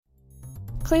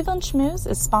Cleveland Schmooze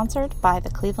is sponsored by the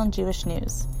Cleveland Jewish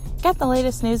News. Get the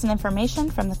latest news and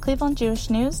information from the Cleveland Jewish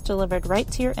News delivered right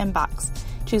to your inbox.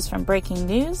 Choose from breaking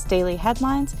news, daily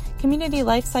headlines, community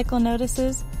life cycle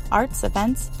notices, arts,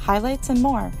 events, highlights, and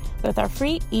more with our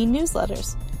free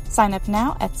e-newsletters. Sign up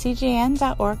now at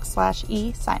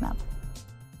cjn.org/e-signup.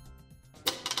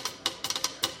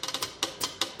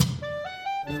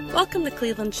 Welcome to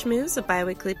Cleveland Schmooze, a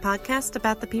biweekly podcast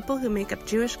about the people who make up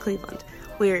Jewish Cleveland.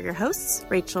 We are your hosts,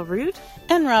 Rachel Rude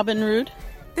and Robin Rude.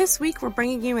 This week, we're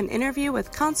bringing you an interview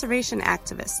with conservation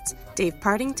activists, Dave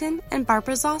Partington and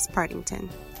Barbara Zoss Partington.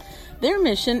 Their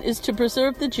mission is to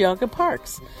preserve the Geauga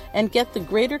Parks and get the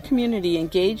greater community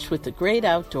engaged with the great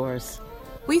outdoors.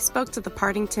 We spoke to the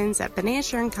Partingtons at B'nai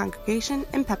Yeshurun Congregation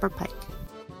in Pepper Pike.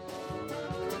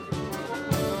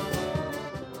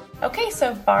 Okay,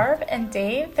 so Barb and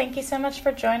Dave, thank you so much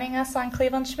for joining us on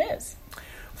Cleveland Schmooze.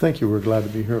 Thank you. We're glad to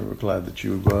be here. We're glad that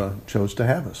you chose to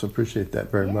have us. Appreciate that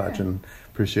very much, and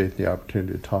appreciate the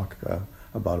opportunity to talk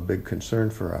about a big concern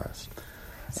for us.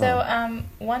 So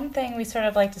one thing we sort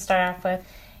of like to start off with,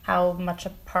 how much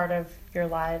a part of your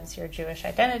lives your Jewish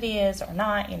identity is or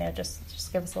not,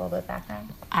 just give us a little bit of background.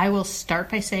 I will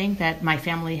start by saying that my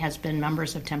family has been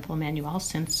members of Temple Emmanuel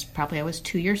since probably I was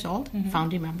 2 years old,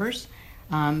 founding members.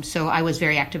 So I was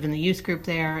very active in the youth group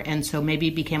there, and so maybe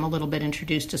became a little bit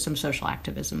introduced to some social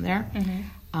activism there.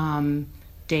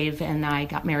 Dave and I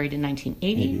got married in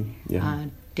 1980.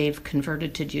 Dave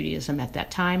converted to Judaism at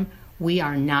that time. We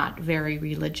are not very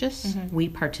religious. We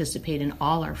participate in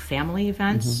all our family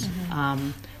events.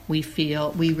 We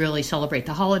really celebrate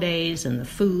the holidays and the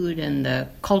food and the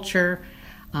culture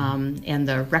and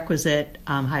the requisite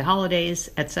high holidays,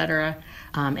 etc.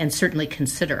 And certainly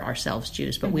consider ourselves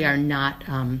Jews, but we are not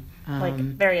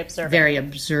very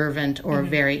observant or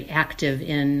very active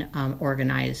in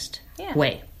organized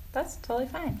way. That's totally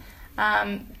fine.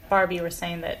 Barb, you were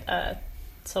saying that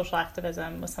social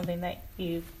activism was something that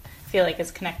you feel like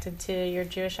is connected to your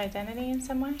Jewish identity in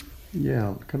some way.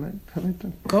 Yeah, can I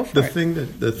go for it?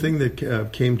 The thing that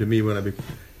came to me when I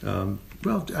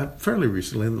fairly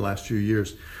recently in the last few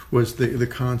years was the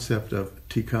concept of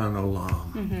Tikkun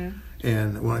Olam.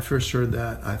 And when I first heard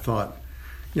that, I thought,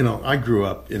 I grew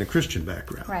up in a Christian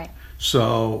background, right?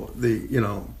 So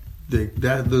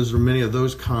those are many of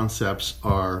those concepts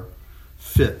are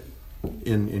fit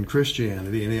in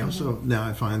Christianity, and they also now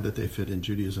I find that they fit in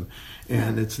Judaism,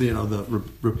 and it's the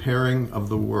repairing of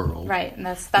the world, right? And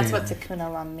that's what Tikkun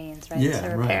Olam means, right? Yeah, to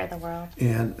repair the world.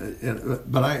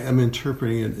 But I am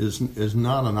interpreting it as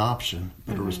not an option,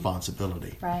 but a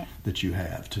responsibility, right? That you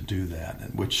have to do that,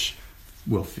 and which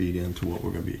will feed into what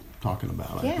we're going to be talking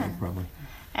about. I think probably.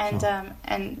 And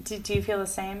and do you feel the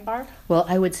same, Barb? Well,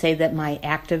 I would say that my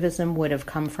activism would have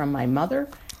come from my mother.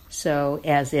 So,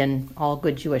 as in all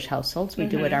good Jewish households, we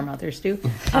do what our mothers do.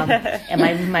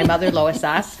 And my mother, Lois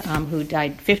Zoss, who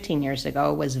died 15 years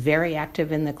ago, was very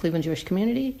active in the Cleveland Jewish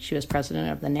community. She was president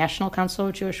of the National Council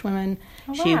of Jewish Women.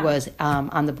 Oh, wow. She was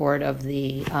on the board of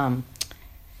the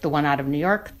one out of New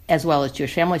York, as well as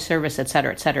Jewish Family Service, et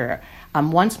cetera, et cetera.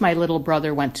 Once my little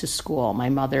brother went to school, my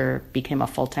mother became a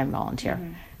full-time volunteer.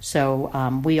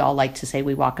 So we all like to say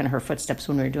we walk in her footsteps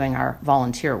when we were doing our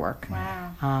volunteer work.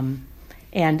 Wow.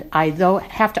 And I,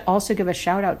 have to also give a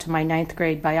shout-out to my 9th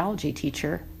grade biology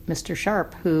teacher, Mr.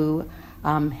 Sharp, who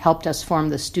helped us form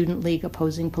the Student League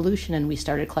Opposing Pollution, and we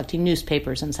started collecting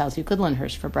newspapers in South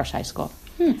Euclid-Lyndhurst for Brush High School.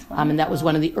 And that was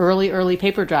one of the early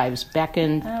paper drives back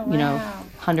in,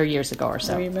 100 years ago or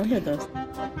so. I remember those.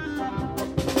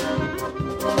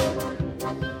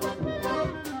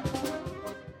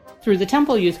 Through the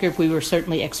Temple Youth Group, we were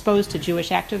certainly exposed to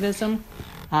Jewish activism.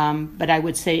 But I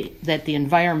would say that the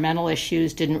environmental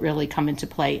issues didn't really come into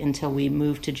play until we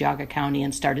moved to Geauga County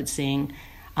and started seeing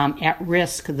at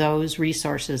risk those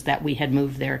resources that we had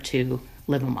moved there to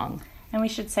live among. And we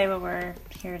should say what we're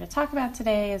here to talk about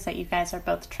today is that you guys are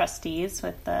both trustees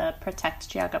with the Protect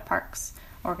Geauga Parks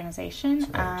organization.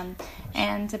 Right.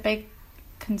 And a big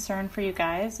concern for you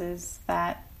guys is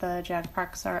that the Geauga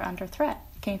Parks are under threat.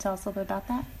 Can you tell us a little bit about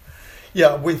that?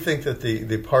 Yeah, we think that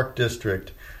the Park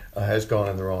District has gone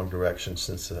in the wrong direction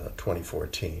since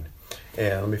 2014.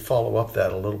 And let me follow up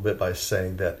that a little bit by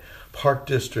saying that park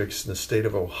districts in the state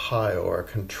of Ohio are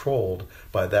controlled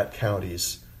by that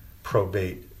county's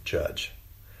probate judge.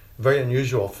 A very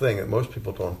unusual thing that most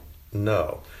people don't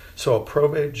know. So a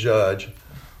probate judge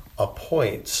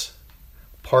appoints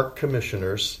park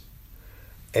commissioners,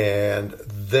 and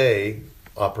they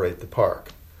operate the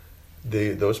park.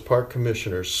 Those park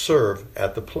commissioners serve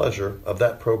at the pleasure of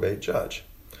that probate judge.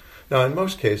 Now, in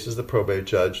most cases, the probate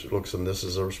judge looks at this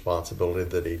as a responsibility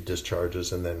that he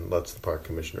discharges and then lets the park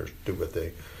commissioners do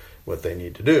what they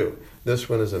need to do. This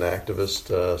one is an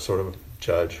activist sort of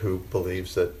judge who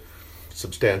believes that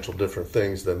substantial different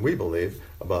things than we believe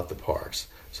about the parks.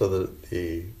 So that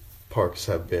the parks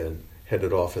have been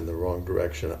headed off in the wrong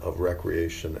direction of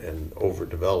recreation and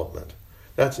overdevelopment.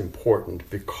 That's important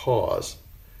because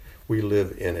we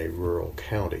live in a rural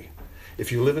county.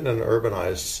 If you live in an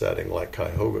urbanized setting like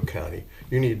Cuyahoga County,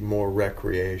 you need more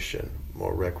recreation,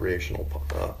 more recreational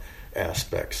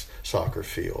aspects, soccer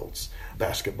fields,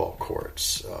 basketball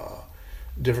courts,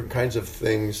 different kinds of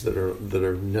things that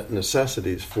are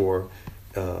necessities for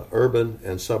urban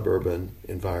and suburban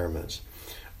environments.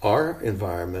 Our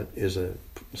environment is a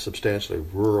substantially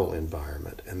rural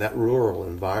environment, and that rural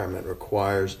environment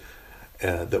requires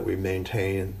that we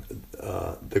maintain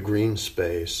the green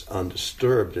space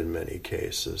undisturbed in many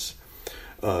cases,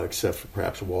 except for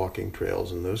perhaps walking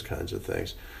trails and those kinds of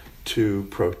things, to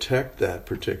protect that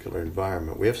particular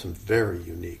environment. We have some very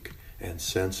unique and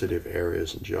sensitive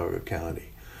areas in Geauga County.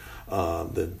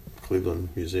 The Cleveland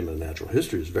Museum of Natural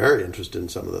History is very interested in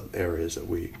some of the areas that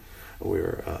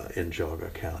we're in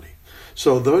Geauga County.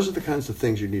 So those are the kinds of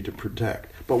things you need to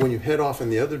protect. But when you head off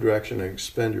in the other direction and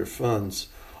expend your funds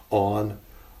on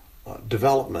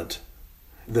development,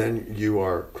 then you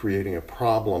are creating a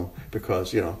problem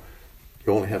because, you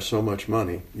only have so much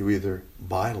money. You either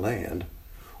buy land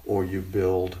or you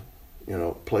build,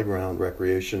 playground,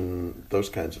 recreation, those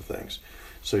kinds of things.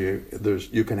 So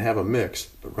you can have a mix,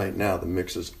 but right now the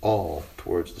mix is all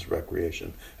towards this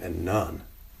recreation and none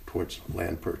towards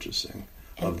land purchasing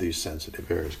of these sensitive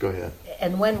areas. Go ahead.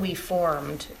 And when we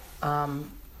formed,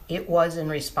 it was in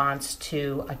response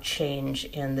to a change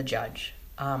in the judge.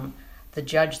 The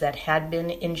judge that had been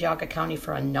in Geauga County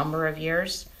for a number of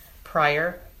years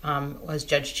prior was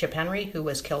Judge Chip Henry, who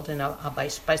was killed in a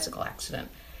bicycle accident.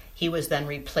 He was then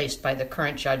replaced by the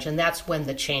current judge, and that's when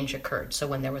the change occurred. So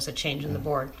when there was a change in the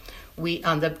board. The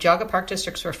Geauga Park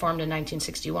Districts were formed in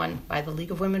 1961 by the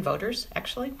League of Women Voters,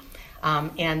 actually,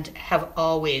 and have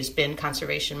always been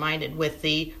conservation-minded with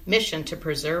the mission to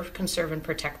preserve, conserve, and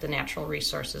protect the natural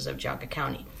resources of Geauga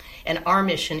County. And our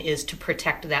mission is to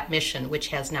protect that mission, which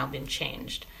has now been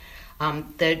changed.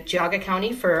 The Geauga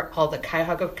County, for all the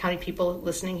Cuyahoga County people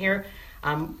listening here,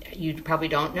 you probably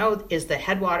don't know, has the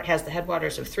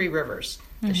headwaters of three rivers: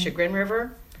 the Chagrin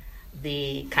River,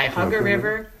 the Cuyahoga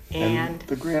River, and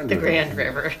the Grand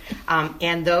River.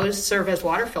 And those serve as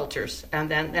water filters, and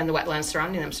the wetlands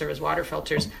surrounding them serve as water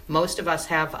filters. Most of us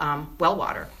have well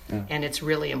water, and it's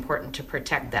really important to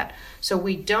protect that. So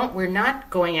we're not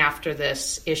going after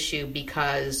this issue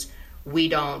because we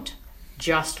don't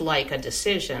just like a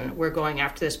decision. We're going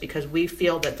after this because we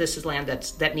feel that this is land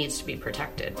that needs to be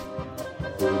protected.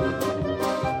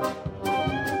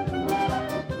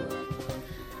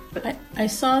 I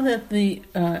saw that the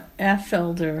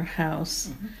Affelder house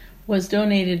was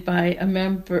donated by a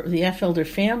member of the Affelder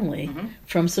family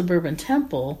from Suburban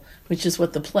Temple, which is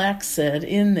what the plaque said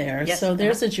in there. Yes, so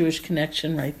there's a Jewish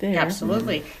connection right there.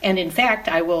 Absolutely. And in fact,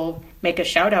 I will make a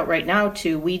shout out right now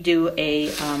we do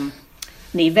an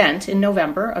event in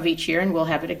November of each year, and we'll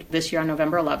have it this year on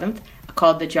November 11th,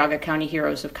 called the Geauga County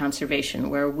Heroes of Conservation,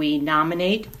 where we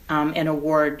nominate and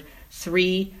award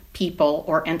 3 people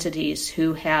or entities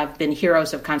who have been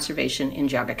heroes of conservation in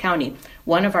Geauga County.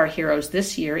 One of our heroes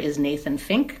this year is Nathan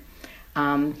Fink.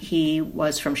 He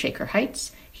was from Shaker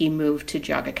Heights. He moved to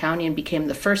Geauga County and became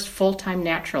the first full-time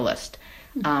naturalist,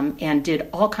 and did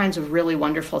all kinds of really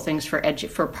wonderful things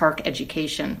for park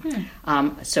education.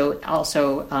 So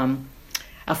also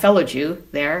a fellow Jew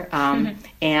there,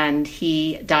 and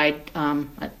he died.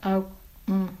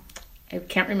 I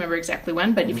can't remember exactly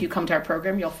when, but if you come to our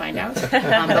program, you'll find out.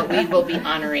 But we will be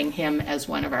honoring him as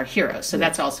one of our heroes. So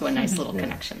that's also a nice little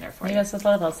connection there for you. Yes, there's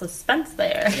a little suspense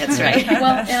there. That's right.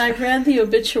 Well, and I read the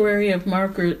obituary of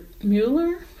Margaret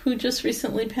Mueller, who just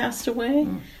recently passed away,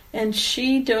 and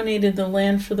she donated the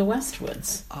land for the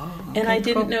Westwoods. Oh, okay, and I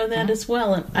didn't know that as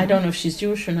well. And I don't know if she's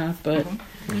Jewish or not, but...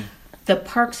 The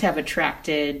parks have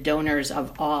attracted donors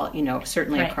of all,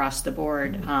 certainly across the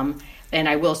board. And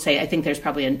I will say, I think there's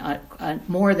probably a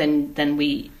more than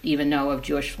we even know of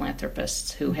Jewish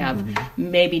philanthropists who have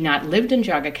maybe not lived in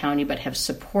Geauga County, but have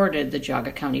supported the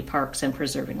Geauga County parks and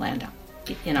preserving land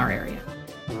in our area.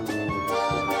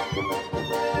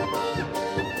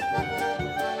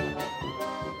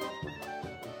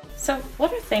 So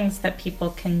what are things that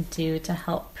people can do to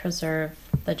help preserve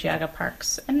the Geauga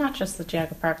Parks, and not just the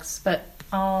Geauga Parks, but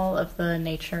all of the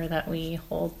nature that we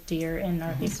hold dear in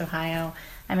Northeast Ohio?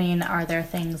 I mean, are there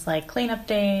things like cleanup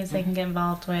days they can get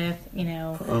involved with,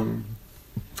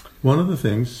 One of the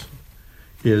things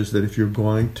is that if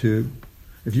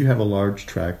you have a large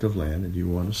tract of land and you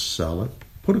want to sell it,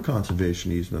 put a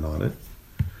conservation easement on it.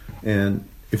 And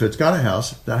if it's got a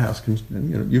house, that house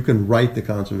can, you can write the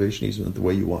conservation easement the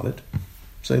way you want it.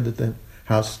 Say that the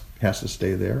house has to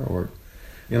stay there, or,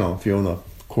 if you own a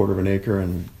quarter of an acre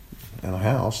and a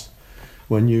house,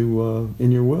 when you,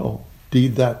 in your will,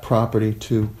 deed that property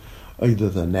to either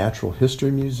the Natural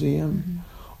History Museum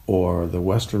or the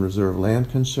Western Reserve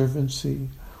Land Conservancy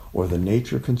or the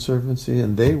Nature Conservancy,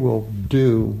 and they will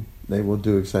do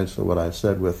essentially what I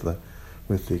said with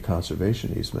the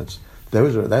conservation easements.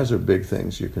 Those are big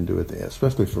things you can do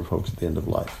especially for folks at the end of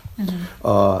life.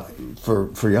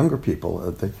 For younger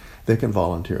people, they can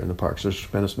volunteer in the parks. There's a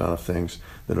tremendous amount of things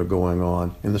that are going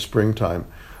on in the springtime.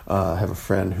 I have a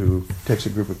friend who takes a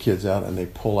group of kids out and they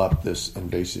pull up this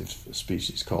invasive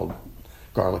species called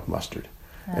garlic mustard,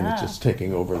 and it's just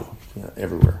taking over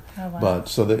everywhere. Oh, wow. But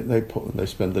so they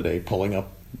spend the day pulling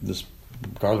up this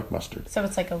garlic mustard. So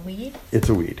it's like a weed? It's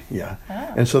a weed, yeah.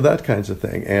 Oh. And so that kinds of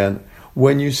thing. And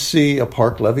when you see a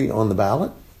park levy on the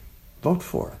ballot, vote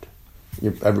for it.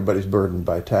 Everybody's burdened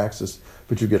by taxes,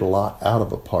 but you get a lot out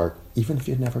of a park, even if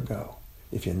you never go.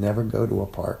 If you never go to a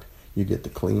park, you get the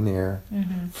clean air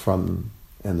and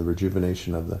the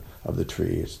rejuvenation of the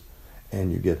trees,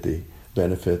 and you get the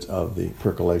benefits of the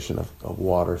percolation of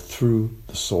water through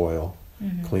the soil,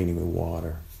 cleaning the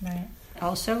water. Right.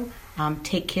 Also,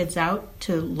 take kids out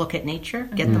to look at nature,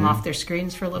 get them off their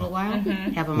screens for a little while,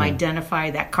 have them identify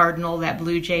that cardinal, that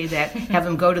blue jay, have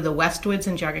them go to the Westwoods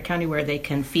in Geauga County where they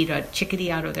can feed a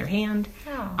chickadee out of their hand.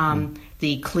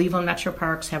 The Cleveland Metro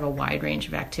Parks have a wide range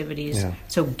of activities. Yeah.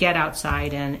 So get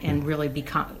outside and really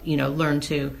become, learn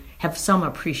to have some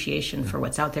appreciation for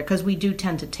what's out there, because we do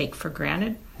tend to take for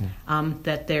granted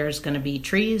that there's going to be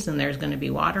trees and there's going to be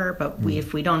water, but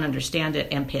if we don't understand it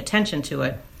and pay attention to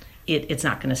it, it's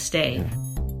not going to stay.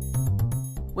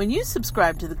 When you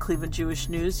subscribe to the Cleveland Jewish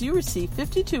News, you receive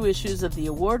 52 issues of the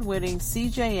award-winning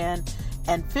CJN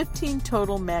and 15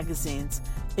 total magazines,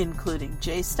 including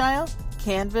J-Style,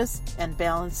 Canvas, and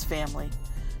Balanced Family.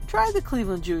 Try the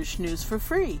Cleveland Jewish News for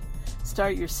free.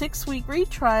 Start your 6-week free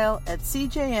trial at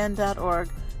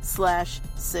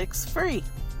cjn.org/6free.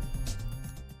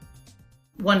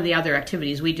 One of the other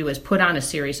activities we do is put on a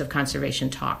series of conservation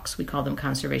talks. We call them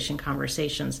conservation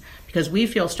conversations, because we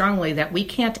feel strongly that we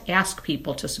can't ask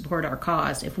people to support our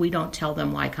cause if we don't tell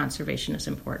them why conservation is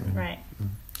important. Right.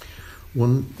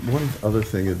 One other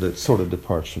thing that sort of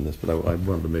departs from this, but I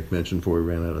wanted to make mention before we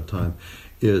ran out of time,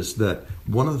 is that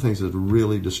one of the things that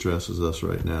really distresses us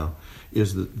right now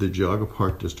is that the Geauga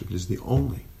Park District is the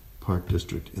only park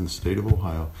district in the state of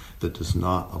Ohio that does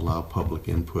not allow public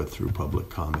input through public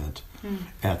comment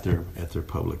at their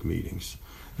public meetings.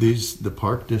 The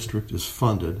park district is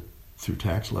funded through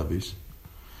tax levies,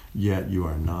 yet you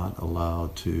are not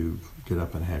allowed to get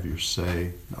up and have your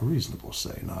say, a reasonable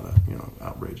say, not a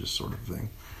outrageous sort of thing.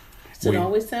 Is it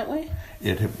always that way?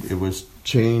 It was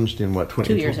changed in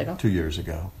 2 years ago. 2 years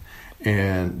ago.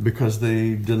 And because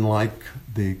they didn't like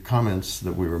the comments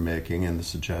that we were making and the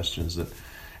suggestions and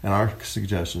our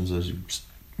suggestions, as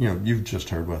you've just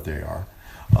heard what they are.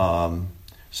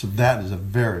 So that is a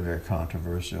very, very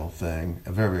controversial thing,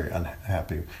 very, very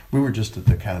unhappy. We were just at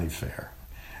the county fair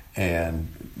and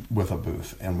with a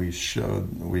booth, and we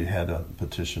had a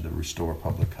petition to restore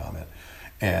public comment.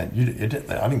 And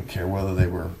I didn't care whether they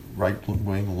were right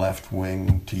wing, left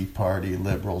wing, Tea Party,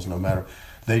 liberals, no matter.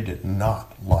 They did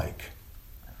not like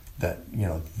that,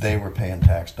 they were paying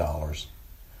tax dollars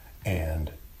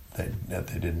and that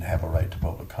they didn't have a right to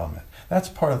public comment. That's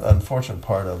part of the unfortunate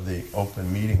part of the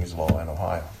open meetings law in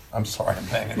Ohio. I'm sorry, I'm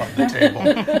banging on the table.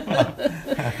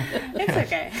 It's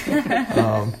okay.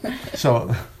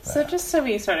 So just so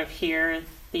we sort of hear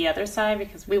the other side,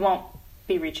 because we won't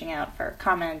be reaching out for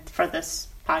comment for this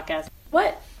podcast,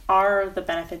 what are the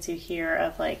benefits you hear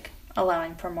of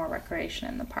allowing for more recreation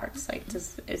in the parks?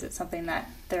 Is it something that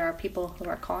there are people who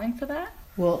are calling for that?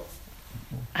 Well,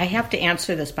 I have to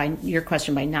answer your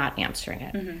question by not answering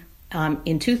it.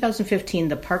 In 2015,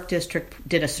 the Park District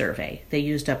did a survey. They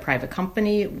used a private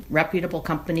company, reputable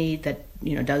company that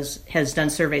has done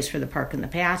surveys for the park in the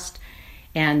past,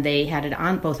 and they had it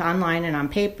on both online and on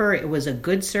paper. It was a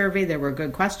good survey. There were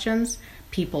good questions.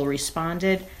 People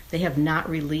responded. They have not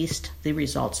released the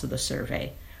results of the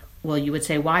survey. Well, you would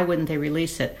say, why wouldn't they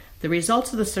release it? The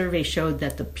results of the survey showed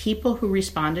that the people who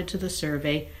responded to the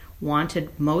survey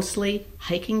wanted mostly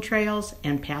hiking trails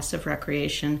and passive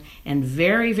recreation, and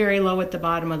very, very low at the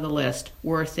bottom of the list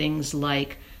were things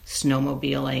like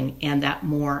snowmobiling and that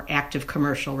more active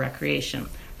commercial recreation.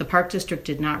 The Park District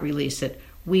did not release it.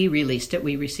 We released it.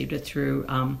 We received it through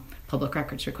public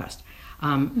records request.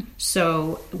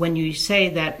 So when you say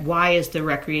that, why is the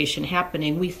recreation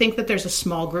happening? We think that there's a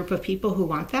small group of people who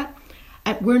want that.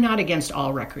 We're not against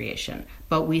all recreation,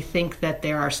 but we think that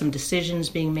there are some decisions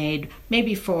being made,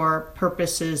 maybe for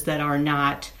purposes that are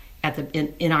not,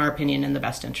 in our opinion, in the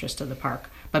best interest of the park.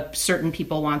 But certain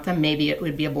people want them. Maybe it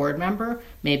would be a board member.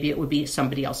 Maybe it would be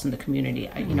somebody else in the community.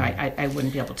 I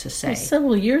wouldn't be able to say. Well,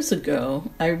 several years ago,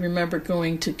 I remember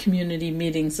going to community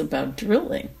meetings about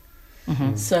drilling.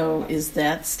 Mm-hmm. So is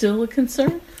that still a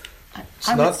concern? It's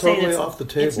not totally off the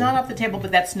table. It's not off the table,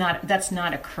 but that's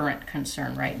not a current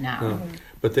concern right now. Mm-hmm.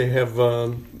 But they have,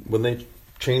 when they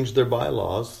changed their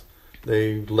bylaws,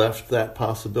 they left that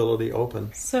possibility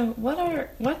open. So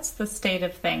what's the state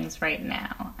of things right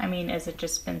now? I mean, has it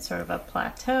just been sort of a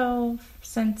plateau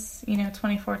since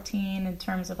 2014 in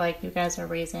terms of like you guys are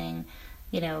raising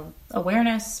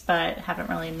awareness, but haven't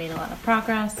really made a lot of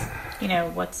progress?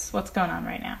 What's going on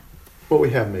right now? Well,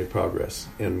 we have made progress,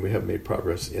 and we have made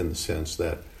progress in the sense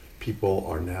that people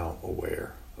are now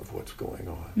aware of what's going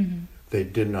on. Mm-hmm. They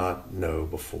did not know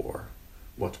before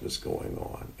what was going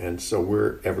on. And so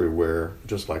we're everywhere,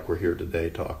 just like we're here today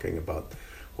talking about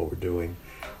what we're doing.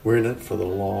 We're in it for the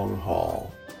long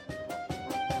haul.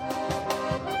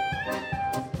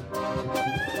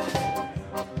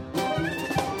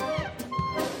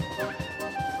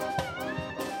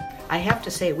 I have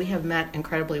to say, we have met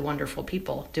incredibly wonderful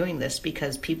people doing this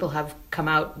because people have come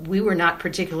out. We were not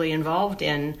particularly involved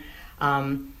in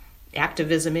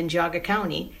activism in Geauga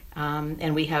County,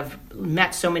 and we have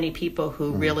met so many people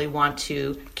who really want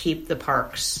to keep the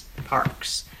parks.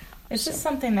 Is this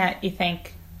something that you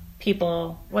think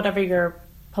people, whatever your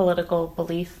political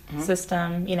belief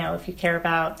system, if you care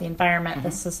about the environment,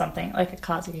 this is something like a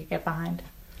cause you could get behind?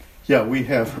 Yeah, we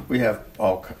have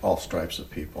all stripes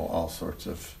of people, all sorts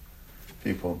of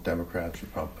people, Democrats,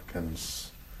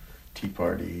 Republicans, Tea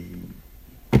Party,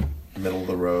 middle of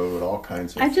the road, all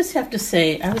kinds of... I just have to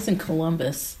say, I was in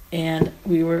Columbus, and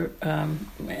we were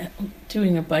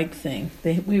doing a bike thing.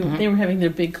 They were having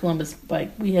their big Columbus bike.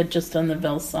 We had just done the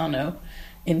Velsano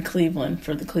in Cleveland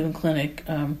for the Cleveland Clinic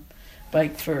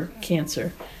bike for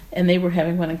cancer, and they were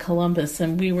having one in Columbus,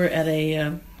 and we were at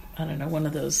a, one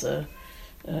of those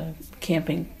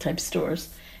camping-type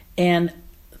stores, and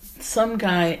some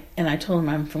guy, and I told him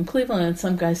I'm from Cleveland, and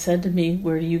some guy said to me,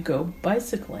 "Where do you go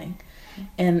bicycling?"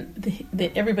 And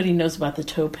everybody knows about the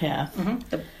towpath.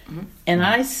 And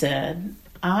I said,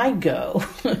 I go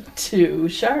to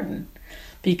Chardon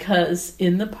because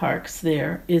in the parks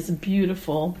there is a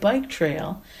beautiful bike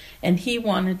trail. And he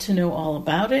wanted to know all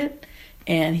about it.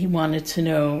 And he wanted to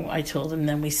know, I told him,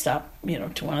 then we stopped,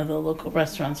 to one of the local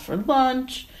restaurants for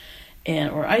lunch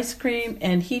or ice cream.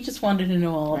 And he just wanted to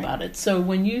know all about it. So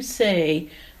when you say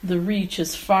the reach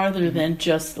is farther than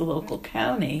just the local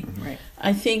county,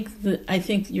 I think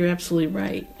you're absolutely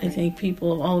right. I think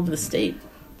people all over the state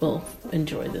will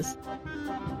enjoy this.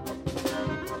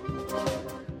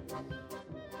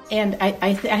 And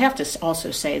I have to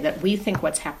also say that we think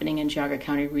what's happening in Geauga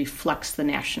County reflects the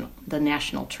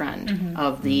national trend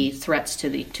of the threats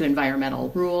to environmental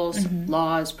rules,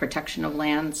 laws, protection of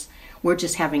lands. We're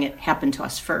just having it happen to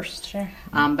us first. Sure.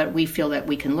 But we feel that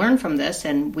we can learn from this,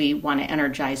 and we want to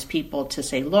energize people to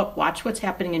say, look, watch what's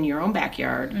happening in your own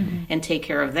backyard and take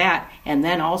care of that. And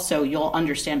then also you'll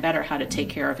understand better how to take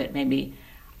care of it maybe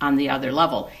on the other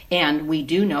level. And we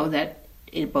do know that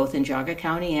both in Geauga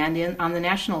County and on the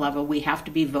national level, we have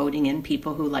to be voting in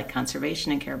people who like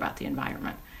conservation and care about the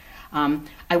environment.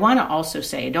 I want to also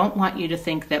say, I don't want you to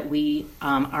think that we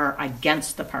are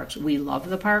against the parks. We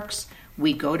love the parks.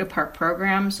 We go to park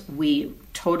programs. We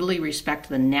totally respect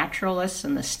the naturalists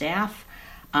and the staff.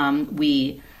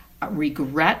 We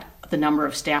regret the number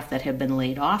of staff that have been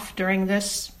laid off during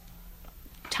this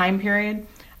time period.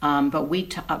 But we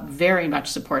very much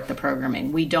support the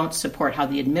programming. We don't support how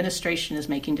the administration is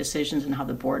making decisions and how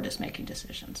the board is making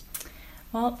decisions.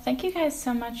 Well, thank you guys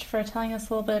so much for telling us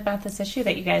a little bit about this issue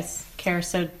that you guys care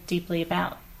so deeply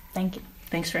about. Thank you.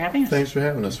 Thanks for having us. Thanks for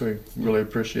having us. We really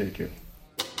appreciate you.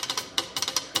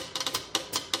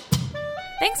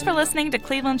 Thanks for listening to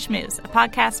Cleveland Schmooze, a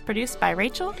podcast produced by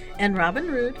Rachel and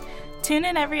Robin Rood. Tune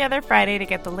in every other Friday to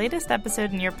get the latest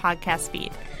episode in your podcast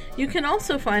feed. You can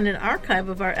also find an archive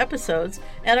of our episodes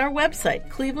at our website,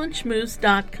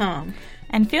 clevelandschmooze.com.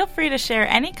 And feel free to share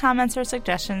any comments or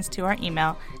suggestions to our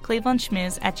email,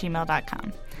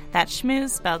 clevelandschmooze@gmail.com. That's schmooze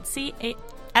spelled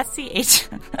S-C-H.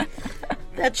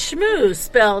 That's schmooze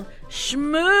spelled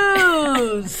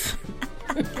schmooze.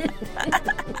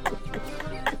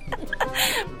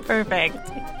 Perfect.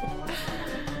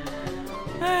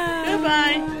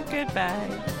 Goodbye.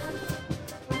 Goodbye.